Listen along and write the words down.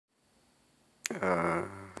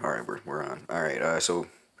Alright, so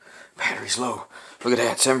battery's low. Look at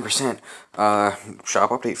that, 7%. Shop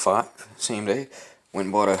update 5, same day. Went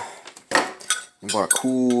and bought a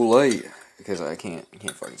cool light because I can't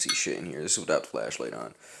fucking see shit in here. This is without the flashlight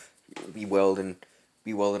on. Be welding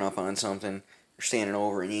up on something. You're standing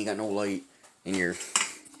over and you ain't got no light, and your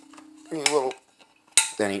little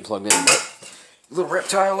that ain't plugged in, but little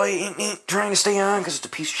reptile light ain't trying to stay on because it's a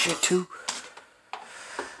piece of shit too.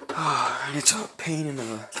 And it's a pain in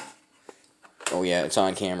the... Oh yeah, it's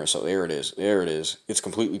on camera, so there it is. There it is. It's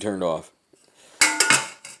completely turned off.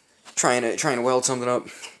 Trying to weld something up.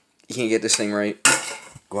 You can't get this thing right.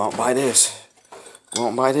 Go out and buy this. Go out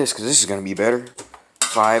and buy this, because this is going to be better.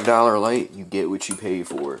 $5 light, you get what you pay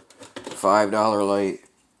for. $5 light.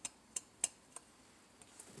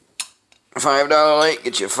 $5 light,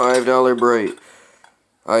 get you $5 bright.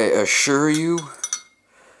 I assure you,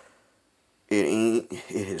 it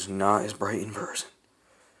is not as bright in person.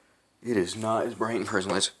 It is not as bright in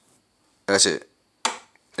person. That's it.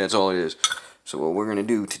 That's all it is. So what we're gonna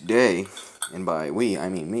do today, and by we I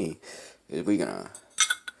mean me, is we're gonna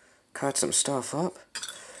cut some stuff up.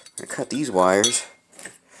 We're gonna cut these wires.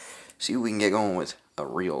 See if we can get going with a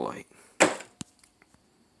real light.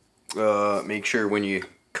 Make sure when you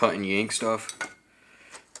cut and yank stuff,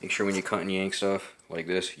 like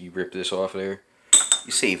this, you rip this off there.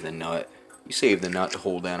 You save the nut. You save the nut to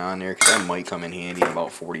hold that on there, because that might come in handy in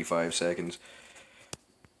about 45 seconds.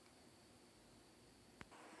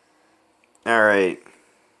 Alright.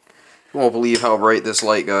 You won't believe how bright this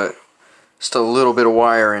light got. Just a little bit of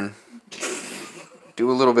wiring. Do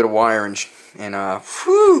a little bit of wiring, and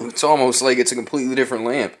whew, it's almost like it's a completely different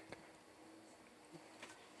lamp.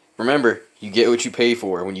 Remember, you get what you pay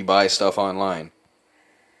for when you buy stuff online.